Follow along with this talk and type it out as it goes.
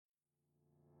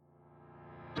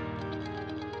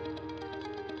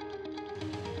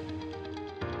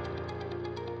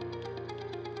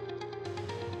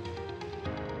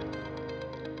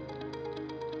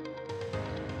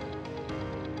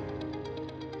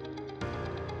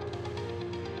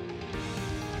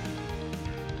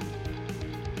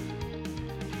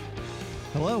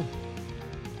Hello,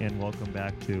 and welcome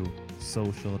back to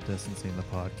Social Distancing, the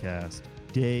podcast.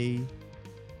 Day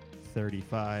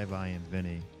 35. I am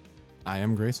Vinny. I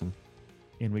am Grayson.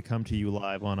 And we come to you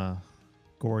live on a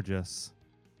gorgeous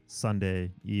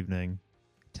Sunday evening.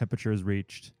 Temperatures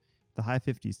reached the high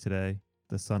 50s today.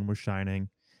 The sun was shining.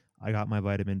 I got my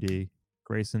vitamin D.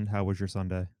 Grayson, how was your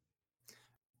Sunday?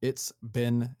 It's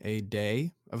been a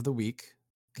day of the week.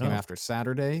 Came after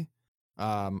Saturday.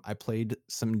 I played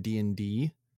some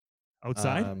D&D.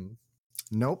 Outside?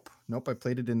 Nope. I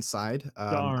played it inside.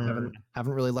 Darn.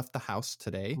 Haven't really left the house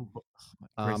today.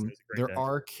 There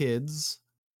are kids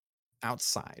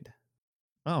outside.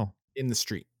 Oh. In the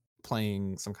street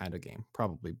playing some kind of game,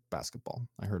 probably basketball.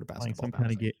 I heard a basketball. Some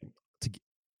kind of game.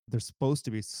 They're supposed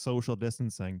to be social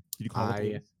distancing. Did you call the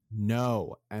police?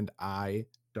 No, and I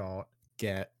don't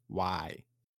get why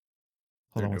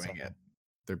they're doing it.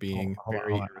 They're being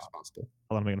very irresponsible.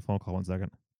 Hold on, I'm making a phone call. 1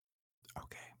 second.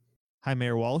 Okay. Hi,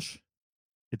 Mayor Walsh.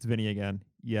 It's Vinny again.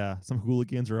 Yeah, some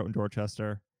hooligans are out in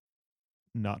Dorchester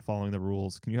not following the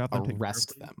rules. Can you have them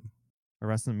arrest them?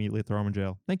 Arrest them immediately, throw them in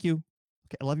jail. Thank you.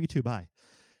 Okay, I love you too. Bye.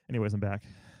 Anyways, I'm back.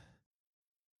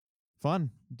 Fun.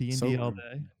 D&D all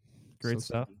day. Great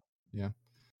stuff. Yeah.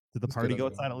 Did the party go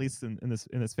outside at least in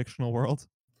this fictional world?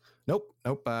 Nope.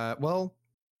 Well,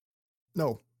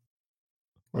 no.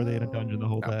 Were they in a dungeon the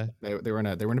whole day? They were in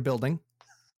a building.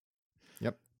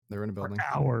 Yep, they were in a building. For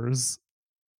hours.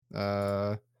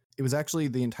 It was actually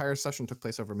the entire session took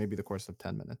place over maybe the course of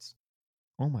 10 minutes.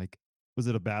 Oh my! Was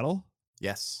it a battle?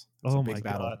 Yes. Oh my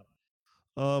god.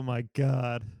 Oh my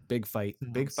god. Big fight.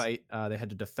 Big fight. They had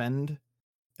to defend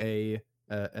a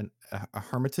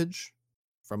hermitage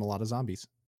from a lot of zombies.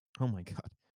 Oh my god.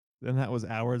 Then that was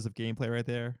hours of gameplay right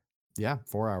there. Yeah,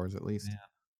 4 hours at least. Yeah.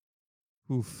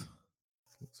 Oof.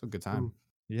 It's a good time. Oof.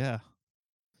 Yeah.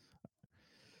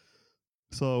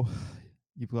 So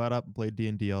you got up and played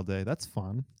D&D all day. That's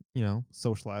fun. You know,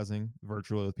 socializing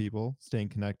virtually with people, staying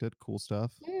connected, cool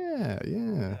stuff.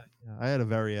 Yeah. I had a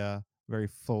very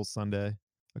full Sunday.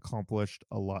 Accomplished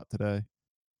a lot today.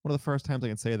 One of the first times I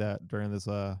can say that during this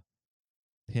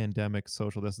pandemic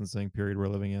social distancing period we're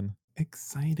living in.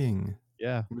 Exciting.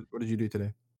 Yeah. What did you do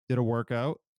today? Did a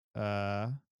workout.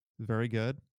 Very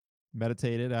good.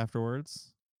 Meditated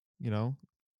afterwards. You know.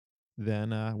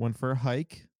 Then went for a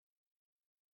hike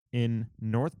in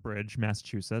Northbridge,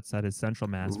 Massachusetts. That is Central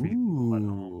Mass.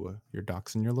 Ooh, you're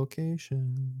doxing your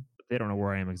location. They don't know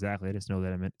where I am exactly. I just know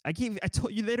that I'm in. I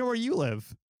told you they know where you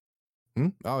live.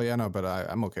 Oh yeah, no, but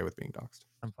I'm okay with being doxed.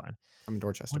 I'm fine. I'm in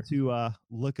Dorchester. Went to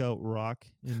Lookout Rock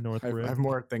in Northbridge. I have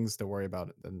more things to worry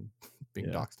about than being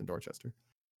doxed in Dorchester.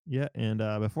 Yeah, and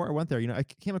before I went there, I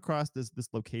came across this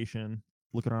location,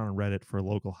 looking around on Reddit for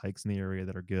local hikes in the area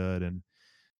that are good and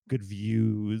good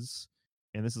views.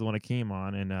 And this is the one I came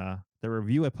on, and the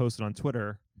review I posted on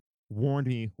Twitter warned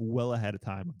me well ahead of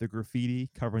time of the graffiti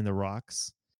covering the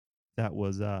rocks. That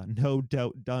was no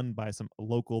doubt done by some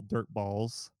local dirt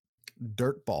balls.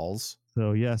 Dirt balls.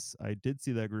 So yes, I did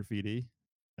see that graffiti.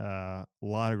 A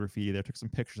lot of graffiti there. Took some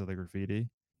pictures of the graffiti.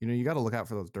 You got to look out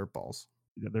for those dirt balls.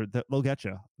 They'll get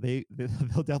you. They'll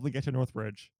definitely get you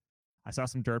Northbridge. I saw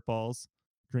some dirt balls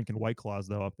drinking White Claws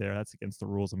though up there. That's against the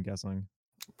rules, I'm guessing.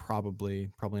 Probably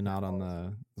not on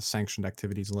the sanctioned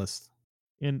activities list.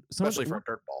 And especially for a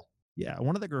dirt ball. Yeah,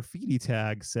 one of the graffiti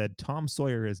tags said Tom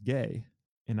Sawyer is gay,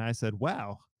 and I said,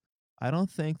 "Wow, I don't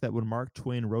think that when Mark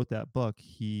Twain wrote that book,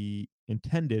 he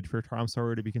intended for Tom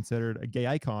Sawyer to be considered a gay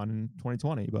icon in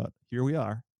 2020, but here we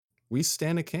are. We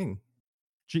stand a king.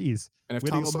 Jeez. And if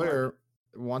Tom Sawyer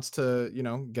wants to,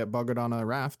 get buggered on a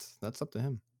raft, that's up to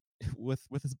him. With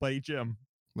his buddy Jim.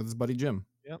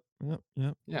 Yep.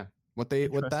 Yeah. What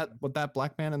that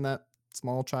black man and that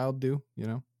small child do,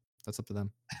 that's up to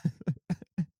them.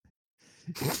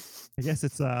 I guess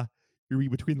it's you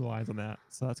read between the lines on that,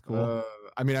 so that's cool.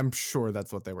 I'm sure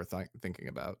that's what they were thinking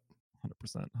about.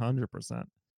 100%.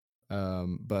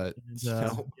 But yeah,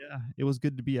 it was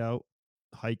good to be out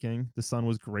hiking. The sun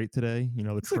was great today.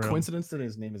 It's a coincidence that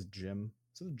his name is Jim.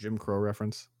 Is it a Jim Crow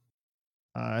reference?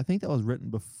 I think that was written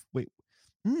before. Wait,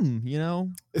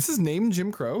 is his name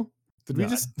Jim Crow?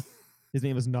 His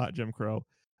name is not Jim Crow,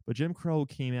 but Jim Crow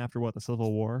came after what? The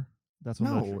Civil War. That's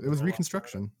when it was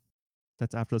Reconstruction.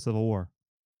 That's after the Civil War.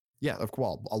 Yeah,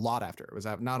 a lot after. It was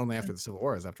not only after the Civil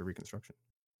War, it was after Reconstruction.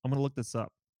 I'm gonna look this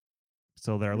up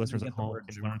so that our listeners at home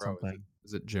can learn something.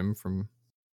 Is it Jim from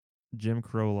Jim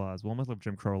Crow laws? Well, let's look at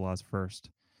Jim Crow laws first.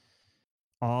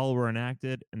 All were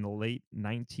enacted in the late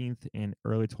 19th and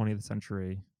early 20th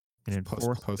century and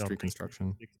enforced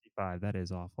post-Reconstruction. 1965. That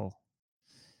is awful.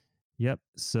 Yep.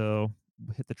 So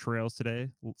we hit the trails today.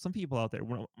 Some people out there.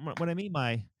 When I mean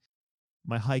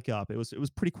my hike up, it was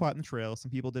pretty quiet in the trail.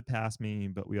 Some people did pass me,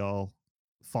 but we all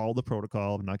followed the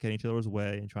protocol of not getting each other's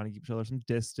way and trying to keep each other some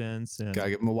distance. And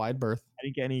Gotta give them a wide berth. I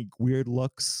didn't get any weird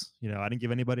looks. I didn't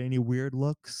give anybody any weird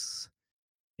looks.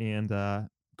 And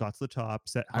got to the top,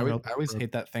 hung out I there always for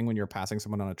hate that thing when you're passing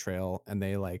someone on a trail and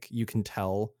they like you can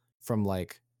tell from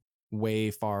like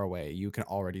way far away. You can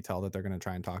already tell that they're gonna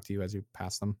try and talk to you as you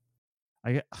pass them.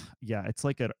 I get, yeah, it's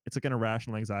like an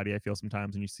irrational anxiety I feel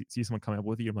sometimes when you see someone coming up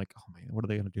with you. I'm like, oh man, what are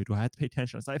they gonna do? Do I have to pay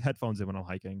attention? So I have headphones in when I'm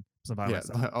hiking. So I'm by Yeah.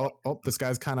 myself. This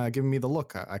guy's kind of giving me the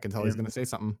look. I can tell he's And gonna say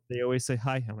something. they always say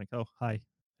hi. I'm like, oh hi.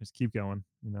 Just keep going.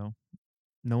 No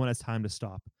one has time to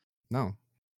stop. No,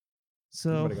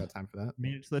 So nobody got time for that.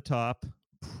 made it to the top.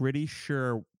 Pretty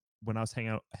sure when I was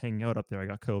hanging out up there, I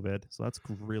got COVID. So that's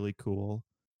really cool.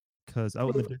 Because out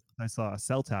in the distance, I saw a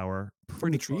cell tower From the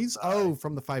pretty close trees? by. Oh,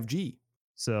 from the 5G.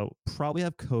 So probably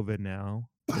have COVID now.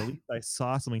 But at least I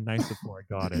saw something nice before I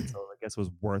got it. So I guess it was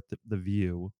worth the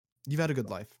view. You've had a good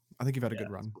life. I think you've had a Yeah,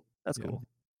 good run. that's Yeah. cool.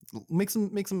 Make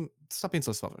some stop being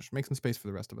so selfish. Make some space for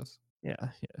the rest of us. Yeah.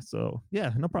 So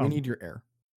yeah, no We problem. need your air.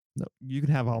 No, you can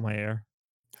have all my air.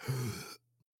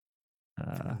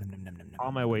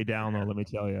 On my way down, though, let me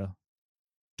tell you,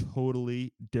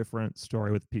 totally different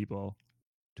story with people.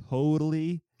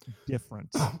 Totally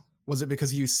different. Was it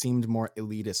because you seemed more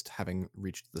elitist having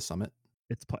reached the summit?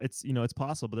 It's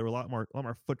possible. There were a lot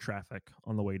more foot traffic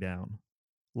on the way down.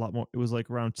 A lot more. It was like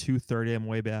around 2:30 on my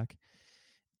way back,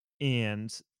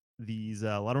 and these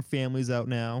a lot of families out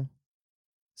now.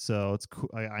 So it's cool.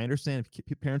 I understand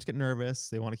if parents get nervous,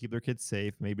 they want to keep their kids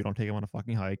safe. Maybe don't take them on a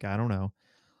fucking hike. I don't know.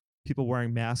 People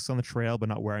wearing masks on the trail but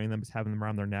not wearing them, just having them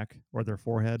around their neck or their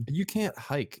forehead. You can't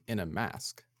hike in a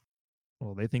mask.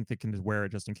 Well, they think they can just wear it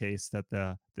just in case that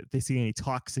that they see any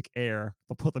toxic air.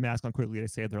 They'll put the mask on quickly to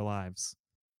save their lives.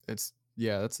 That's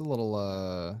a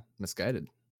little misguided.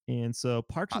 And so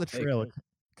parts of the Hot take. trail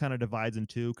kind of divides in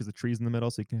two because the tree's in the middle,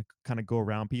 so you can kind of go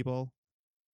around people.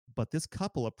 But this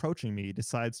couple approaching me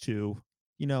decides to,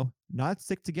 not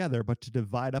stick together, but to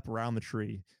divide up around the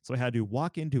tree. So I had to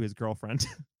walk into his girlfriend.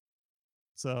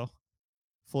 So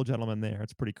full gentleman there.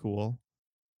 It's pretty cool.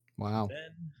 Wow.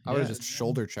 I would have just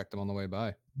shoulder checked him on the way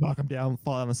by. Knock him down,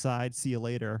 fall on the side. See you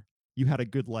later. You had a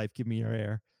good life. Give me your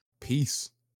air.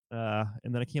 Peace. And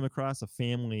then I came across a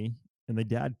family, and the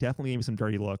dad definitely gave me some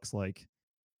dirty looks. Like,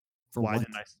 why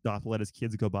didn't I stop to let his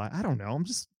kids go by? I don't know. I'm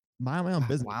just minding my own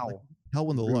business. Wow. Like, hell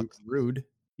when the looks. Rude.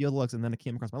 The other looks, and then I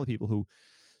came across other people who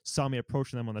saw me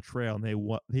approaching them on the trail, and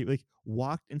they like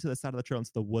walked into the side of the trail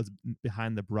into the woods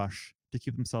behind the brush to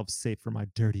keep themselves safe from my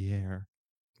dirty air.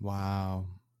 Wow.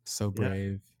 So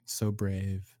brave. Yeah. So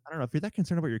brave. I don't know. If you're that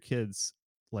concerned about your kids,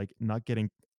 like, not getting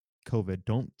COVID,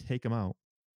 don't take them out.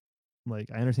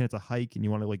 Like, I understand it's a hike and you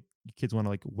want to, like, your kids want to,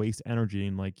 like, waste energy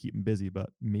and, like, keep them busy, but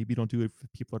maybe don't do it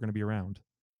if people are going to be around.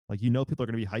 Like, people are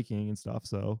going to be hiking and stuff,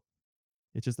 so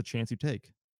it's just a chance you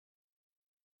take.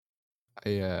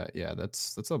 Yeah,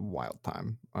 that's a wild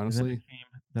time, honestly.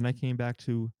 Then I came back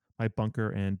to my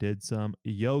bunker and did some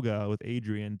yoga with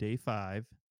Adrian, day 5.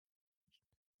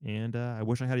 And I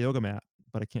wish I had a yoga mat,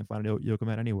 but I can't find a yoga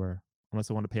mat anywhere unless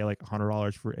I want to pay like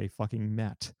 $100 for a fucking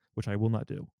mat, which I will not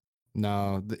do.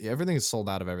 No, everything is sold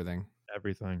out of everything.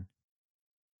 Everything.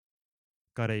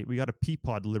 We got a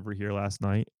Peapod delivery here last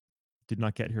night. Did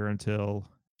not get here until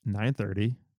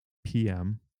 9:30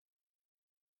 p.m.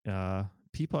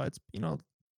 Peapod's,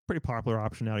 pretty popular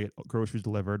option now to get groceries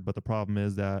delivered, but the problem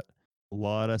is that a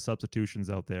lot of substitutions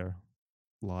out there.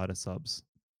 A lot of subs.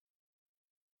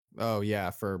 Oh yeah,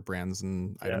 for brands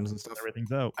and items and stuff.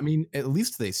 Everything's out. I mean, at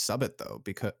least they sub it though,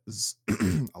 because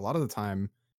a lot of the time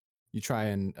you try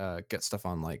and get stuff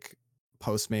on like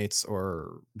Postmates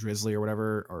or Drizzly or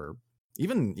whatever, or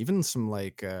even some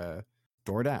like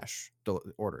DoorDash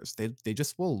orders. They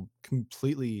just will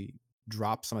completely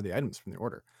drop some of the items from the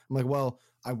order. I'm like, well,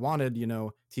 I wanted,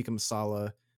 tikka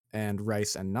masala and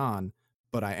rice and naan,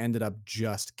 but I ended up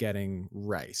just getting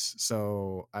rice.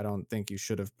 So I don't think you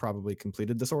should have probably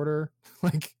completed this order.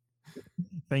 Like,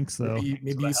 thanks though.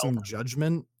 Maybe some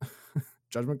judgment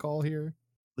call here.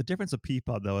 The difference of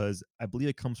Peapod though is I believe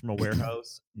it comes from a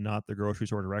warehouse, not the grocery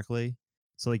store directly.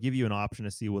 So they give you an option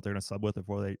to see what they're going to sub with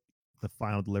before the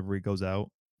final delivery goes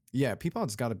out. Yeah,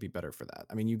 Peapod's got to be better for that.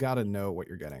 I mean, you got to know what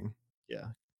you're getting. Yeah.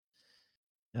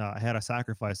 I had a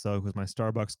sacrifice though because my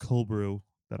Starbucks cold brew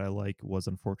that I like was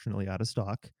unfortunately out of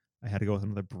stock. I had to go with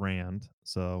another brand,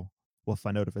 so we'll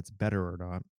find out if it's better or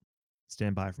not.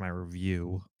 Stand by for my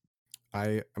review.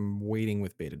 I am waiting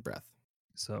with bated breath.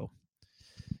 So,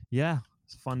 yeah,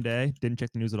 it's a fun day. Didn't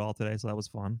check the news at all today, so that was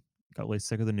fun. Got really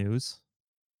sick of the news.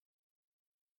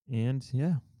 And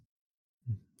yeah,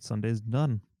 Sunday's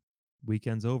done.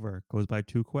 Weekend's over. Goes by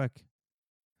too quick.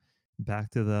 Back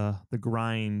to the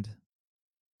grind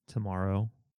tomorrow.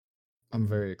 I'm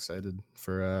very excited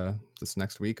for this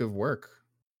next week of work.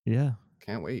 Yeah.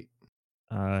 Can't wait.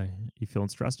 You feeling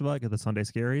stressed about it? Get the Sunday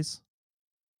scaries?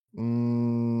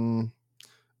 Mm,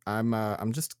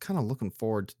 I'm just kind of looking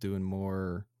forward to doing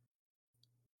more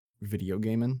video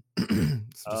gaming.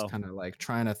 It's just Oh. kind of like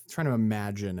trying to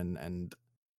imagine and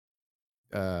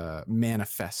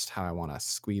manifest how I want to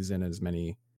squeeze in as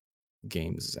many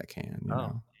games as I can, you Oh.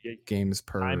 know. Yeah, Games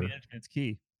time per. management's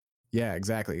key. Yeah,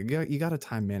 exactly. You got to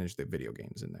time manage the video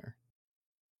games in there.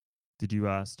 Did you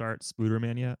start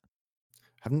Spooderman yet?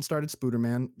 Haven't started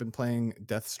Spooderman. Been playing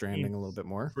Death Stranding a little Game's bit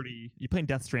more. pretty. You playing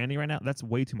Death Stranding right now? That's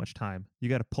way too much time. You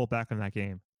got to pull back on that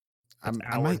game. That's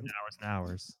I hours might. and hours and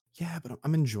hours. Yeah, but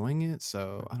I'm enjoying it,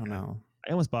 so I don't Okay. know.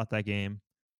 I almost bought that game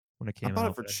when it I came bought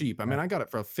out. it for but I cheap. I mean, I got it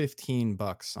for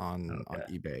 $15 on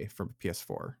Okay. eBay for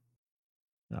PS4.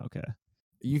 Okay.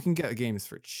 You can get games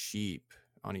for cheap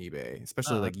on eBay,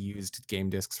 especially Oh, like used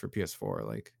game discs for PS4.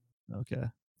 Like okay.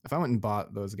 if I went and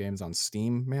bought those games on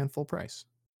Steam, man, full price.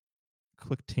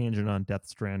 Quick tangent on Death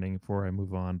Stranding before I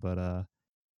move on, but I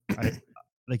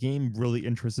the game really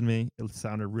interested me. It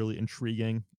sounded really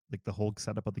intriguing, like the whole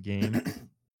setup of the game.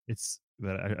 It's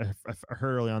but I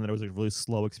heard early on that it was a really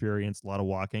slow experience, a lot of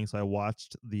walking. So I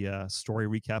watched the story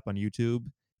recap on YouTube.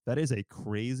 That is a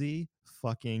crazy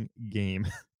fucking game.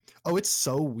 Oh, it's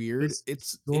so weird. This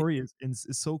story is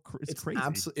so it's It's crazy.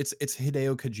 absolutely it's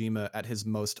Hideo Kojima at his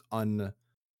most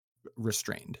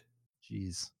unrestrained.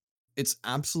 Jeez, It's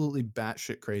absolutely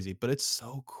batshit crazy, but it's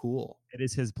so cool. it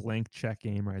is his blank check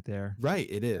game right there. Right,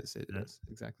 it is. It Yeah. is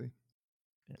exactly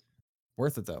Yeah.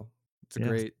 worth it though. It's a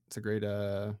Yes. great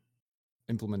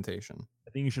implementation.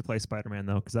 I think you should play Spider-Man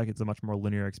though, because that gets a much more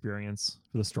linear experience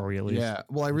for the story at least. Yeah.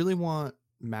 Well, I really want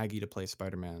Maggie to play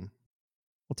Spider-Man.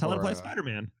 Well, tell her to Or play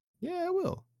Spider-Man. yeah, I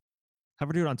will. Have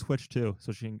her do it on Twitch too,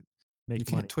 so she can make You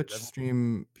money. can't Twitch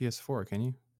stream PS4, can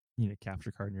you? You need a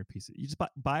capture card in your PC. You just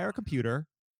buy our computer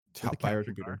with a Buy our capture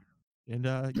computer. card,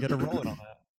 and you got to roll it on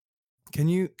that. Can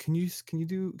you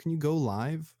go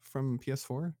live from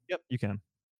PS4 Yep, you can.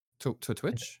 to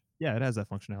Twitch? Yeah, it has that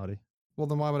functionality. Well,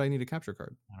 then why would I need a capture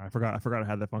card? I forgot I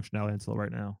had that functionality until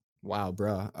right now. Wow,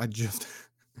 bruh. I just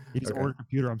You just ordered a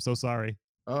computer. I'm so sorry.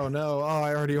 Oh no. Oh,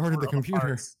 I already ordered the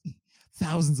computer.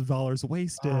 Thousands of dollars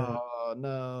wasted. Oh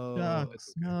no.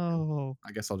 Shucks, no.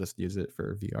 I guess I'll just use it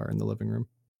for VR in the living room.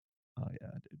 Oh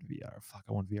yeah, dude, VR. Fuck,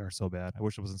 I want VR so bad. I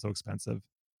wish it wasn't so expensive.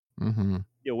 Mm-hmm.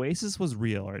 The Oasis was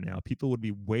real right now. People would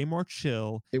be way more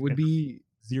chill. It would be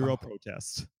zero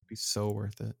protest. Be so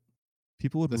worth it.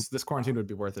 People would This quarantine would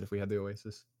be worth it if we had the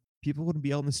Oasis. People wouldn't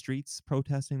be out in the streets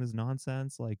protesting this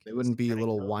nonsense. Like they wouldn't be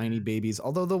little whiny babies.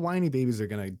 Although the whiny babies are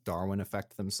gonna Darwin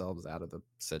effect themselves out of the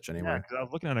sitch anyway. Yeah, because I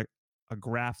was looking at a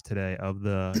graph today of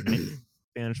the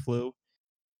Spanish flu,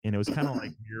 and it was kind of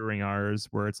like mirroring ours,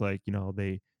 where it's like, you know,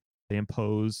 they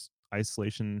impose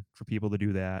isolation for people to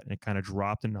do that, and it kind of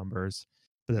dropped in numbers.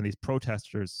 But then these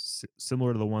protesters,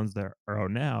 similar to the ones that are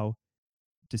out now,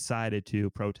 decided to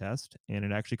protest, and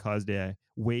it actually caused a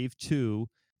wave 2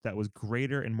 that was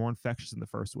greater and more infectious than the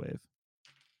first wave.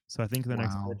 So I think in the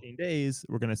next 14 days,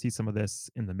 we're going to see some of this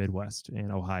in the Midwest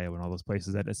and Ohio and all those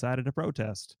places that decided to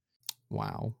protest.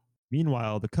 Wow.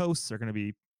 Meanwhile, the coasts are going to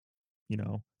be, you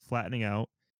know, flattening out,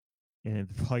 and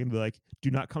probably going to be like, do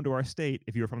not come to our state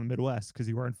if you're from the Midwest because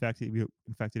you are infected.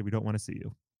 We don't want to see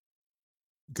you.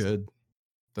 Good.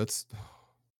 That's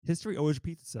history always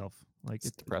repeats itself. Like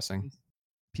it's depressing.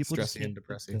 People stressing just and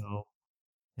depressing.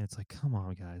 And it's like, come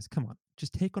on, guys, come on,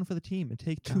 just take one for the team and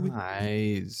take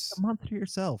a month to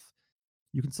yourself.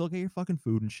 You can still get your fucking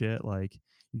food and shit. Like,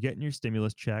 you're getting your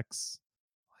stimulus checks.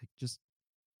 Like, just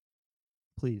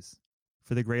please,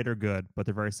 for the greater good. But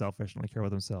they're very selfish and only care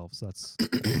about themselves. So that's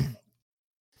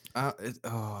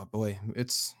oh boy,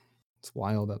 it's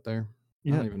wild out there.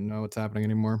 Yeah. I don't even know what's happening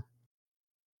anymore.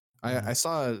 I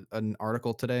saw an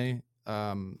article today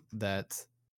that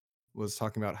was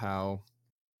talking about how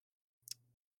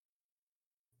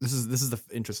this is the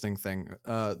interesting thing.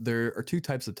 There are two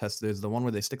types of tests. There's the one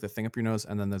where they stick the thing up your nose,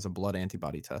 and then there's a blood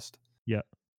antibody test. Yeah.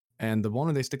 And the one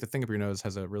where they stick the thing up your nose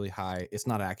has a really high. It's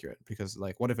not accurate because,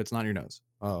 like, what if it's not your nose?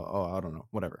 Oh, I don't know.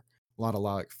 Whatever. A lot of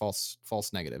like false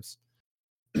negatives.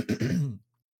 The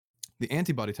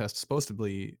antibody test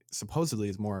supposedly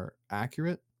is more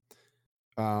accurate.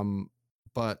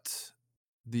 But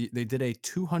they did a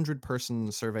 200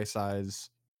 person survey size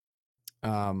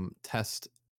test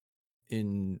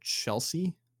in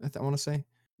Chelsea, I want to say.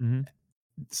 Mm-hmm.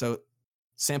 So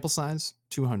sample size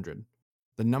 200.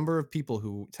 The number of people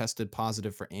who tested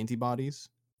positive for antibodies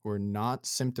who are not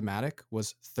symptomatic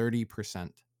was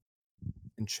 30%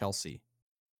 in Chelsea.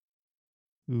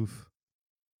 Oof.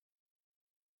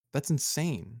 That's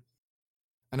insane.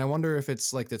 And I wonder if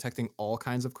it's like detecting all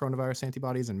kinds of coronavirus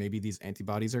antibodies, and maybe these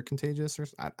antibodies are contagious, or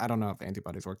I don't know if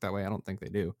antibodies work that way. I don't think they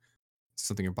do. It's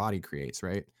something your body creates,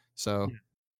 right? So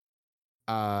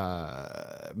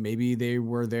maybe they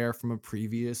were there from a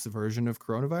previous version of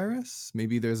coronavirus.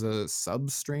 Maybe there's a sub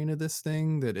strain of this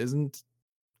thing that isn't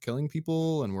killing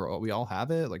people, and we all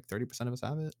have it. Like 30% of us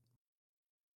have it.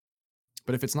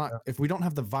 But if it's not, if we don't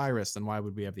have the virus, then why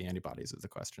would we have the antibodies? Is the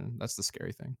question. That's the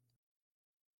scary thing.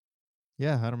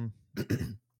 Yeah, Adam.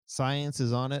 Science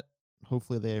is on it.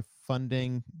 Hopefully, their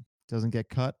funding doesn't get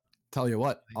cut. Tell you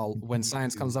what, I when continue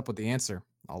science to- comes up with the answer,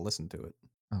 I'll listen to it.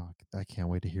 Oh, I can't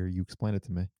wait to hear you explain it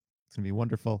to me. It's gonna be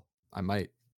wonderful. I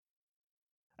might.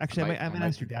 Actually, I I might might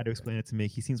ask your do dad that. to explain it to me.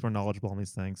 He seems more knowledgeable on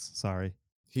these things. Sorry.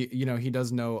 He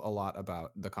does know a lot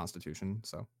about the Constitution,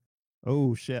 so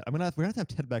Oh shit! We're gonna have to have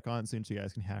Ted back on soon, so you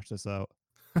guys can hash this out.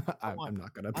 I'm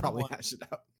not gonna I don't probably want- hash it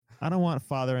out. I don't want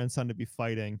father and son to be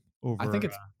fighting over. I think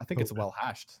it's COVID. well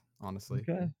hashed, honestly.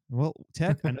 Okay. Well,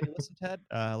 Ted, I know you listen, Ted.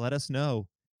 Let us know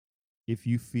if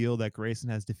you feel that Grayson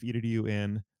has defeated you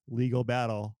in legal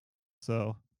battle.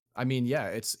 So I mean, yeah,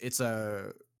 it's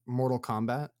a Mortal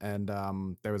Kombat, and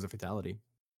there was a fatality.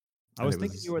 I And was it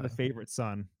thinking was, you were the favorite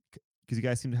son because you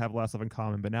guys seem to have a lot of stuff in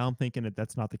common, but now I'm thinking that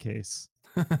that's not the case.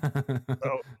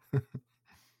 So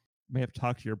may have to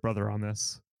talk to your brother on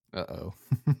this. Uh-oh.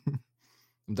 I'm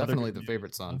Other definitely good the news,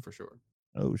 favorite huh? son for sure.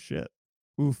 Oh shit.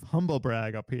 Oof, humble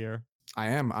brag up here. I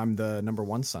am. I'm the number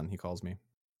one son, he calls me.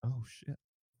 Oh shit.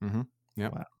 Mm-hmm. Yeah.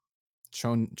 Wow.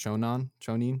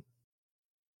 Chonin.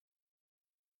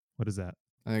 What is that?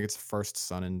 I think it's first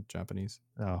son in Japanese.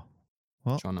 Oh.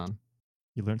 Well, Chonan.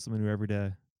 you learn something new every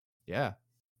day. Yeah.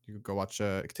 You could go watch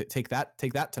take that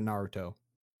to Naruto.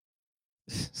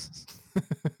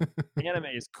 Anime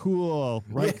is cool,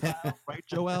 right, Kyle? Right,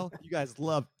 Joel? You guys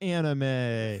love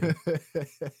anime.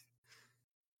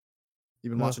 You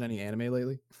been watching any anime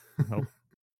lately? Nope.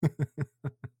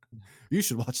 You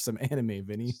should watch some anime,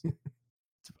 Vinny.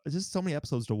 It's just so many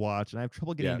episodes to watch, and I have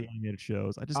trouble getting Yeah. into animated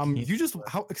shows. I just can't. You just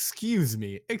how excuse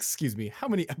me. How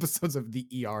many episodes of the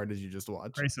ER did you just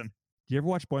watch? Grayson, do you ever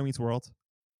watch Boy Meets World?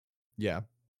 Yeah.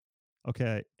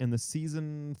 Okay, in the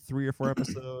season 3 or 4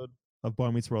 episode of Boy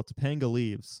Meets World, Topanga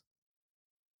leaves,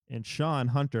 and Sean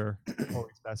Hunter,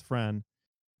 Tori's best friend,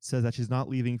 says that she's not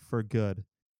leaving for good,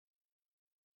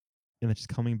 and that she's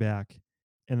coming back.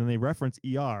 And then they reference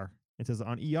ER. It says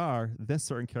on ER, this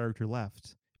certain character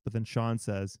left, but then Sean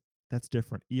says that's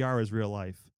different. ER is real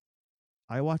life.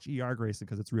 I watch ER, Grayson,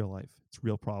 because it's real life. It's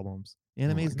real problems.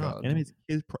 Anime is not. God. Anime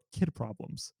is kid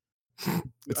problems.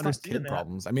 It's not understand kid that.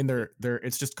 problems. I mean, they're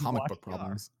it's just You comic watch book ER.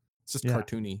 problems. It's just Yeah.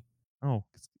 cartoony. Oh,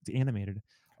 it's animated.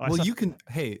 Oh, I Well, saw- you can.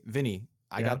 Hey, Vinny,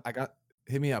 I Yeah? got.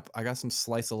 Hit me up. I got some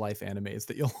slice of life animes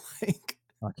that you'll like.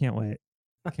 I can't wait.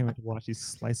 I can't wait to watch these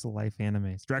slice of life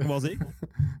animes. Dragon Ball Z?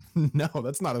 No,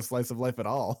 that's not a slice of life at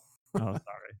all. Oh, sorry.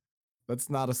 That's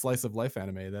not a slice of life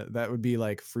anime. That would be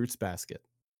like Fruits Basket,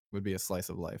 would be a slice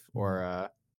of life, or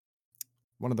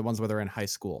one of the ones where they're in high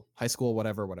school,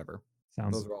 whatever.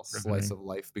 Sounds Those are all slice riveting. of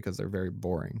life because they're very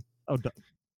boring. Oh,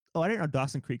 I didn't know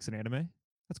Dawson Creek's an anime.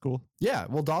 That's cool. Yeah,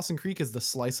 well, Dawson Creek is the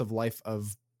slice of life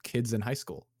of kids in high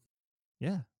school.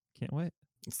 Yeah, can't wait.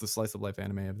 It's the slice of life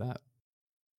anime of that.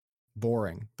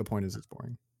 Boring. The point is, it's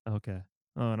boring. Okay.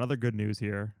 Oh, and other good news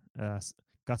here.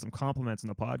 Got some compliments in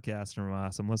the podcast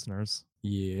from some listeners.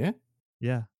 Yeah.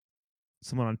 Yeah.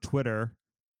 Someone on Twitter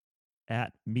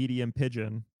at Medium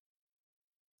Pigeon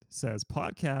says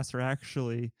podcasts are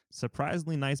actually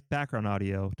surprisingly nice background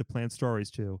audio to plan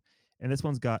stories to. And this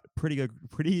one's got pretty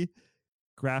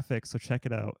graphics, so check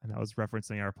it out. And I was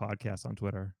referencing our podcast on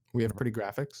Twitter. We have pretty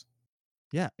graphics.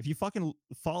 Yeah, if you fucking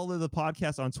follow the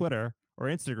podcast on Twitter or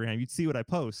Instagram, you'd see what I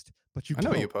post. But you I know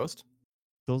don't. what you post.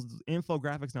 Those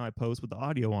infographics now I post with the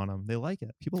audio on them. They like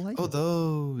it. People like Oh, it.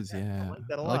 those. Yeah, Yeah. I like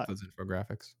that a I like lot. those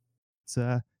infographics. It's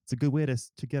a good way to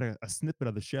get a snippet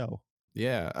of the show.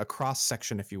 Yeah. A cross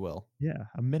section, if you will. Yeah,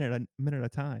 a minute at a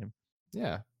time.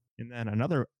 Yeah. And then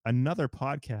another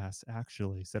podcast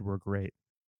actually said we're great.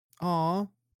 Aw.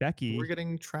 Becky We're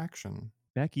getting traction.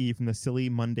 from the Silly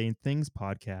Mundane Things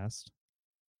podcast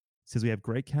says we have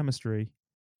great chemistry.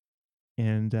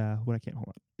 And what I can't hold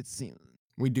on. It seems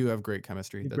We do have great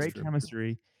chemistry. That's great true.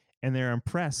 chemistry, and they're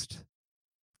impressed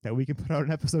that we can put out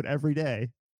an episode every day.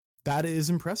 That is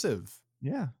impressive.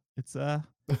 Yeah, it's we're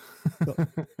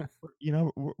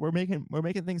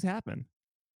making things happen.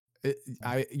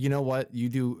 You know what? You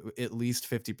do at least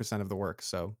 50% of the work.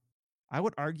 So I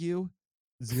would argue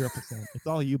 0%. It's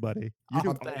all you, buddy. You're Oh, doing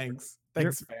all the work. thanks. You're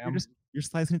Thanks, you're fam. just you're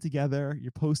slicing it together.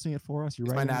 You're posting it for us. You're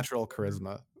It's my writing it. natural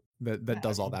charisma Yeah, that I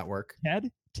does all mean, that work.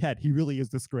 Ted, he really is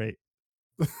this great.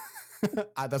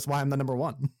 That's why I'm the number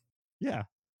one. Yeah.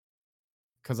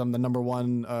 Because I'm the number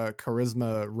one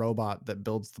charisma robot that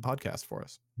builds the podcast for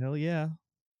us. Hell yeah.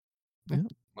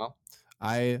 Well,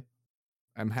 I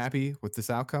am happy with this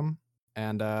outcome,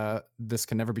 and this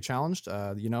can never be challenged.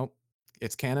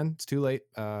 It's canon. It's too late.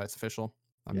 It's official.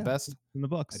 I'm the best. In the I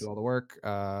books. do all the work.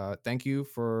 Thank you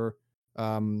for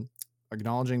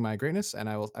acknowledging my greatness, and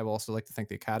I will also like to thank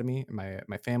the Academy,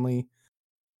 my family,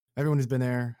 everyone who's been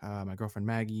there, my girlfriend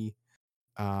Maggie,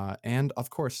 and of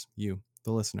course you,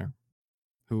 the listener,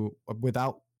 who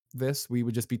without this we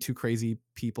would just be two crazy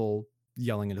people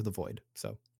yelling into the void.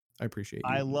 So I appreciate you.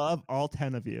 I love all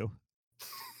 10 of you.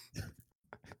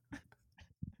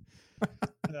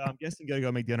 I'm guessing you gotta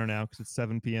go make dinner now because it's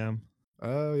 7 p.m.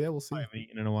 Oh yeah, we'll see. I haven't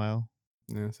eaten in a while.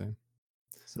 Yeah, same.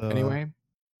 So Anyway,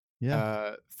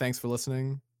 yeah. Thanks for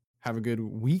listening. Have a good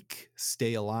week.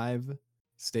 Stay alive.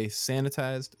 Stay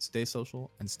sanitized. Stay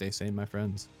social, and stay sane, my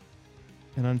friends.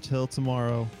 And until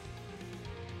tomorrow,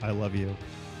 I love you.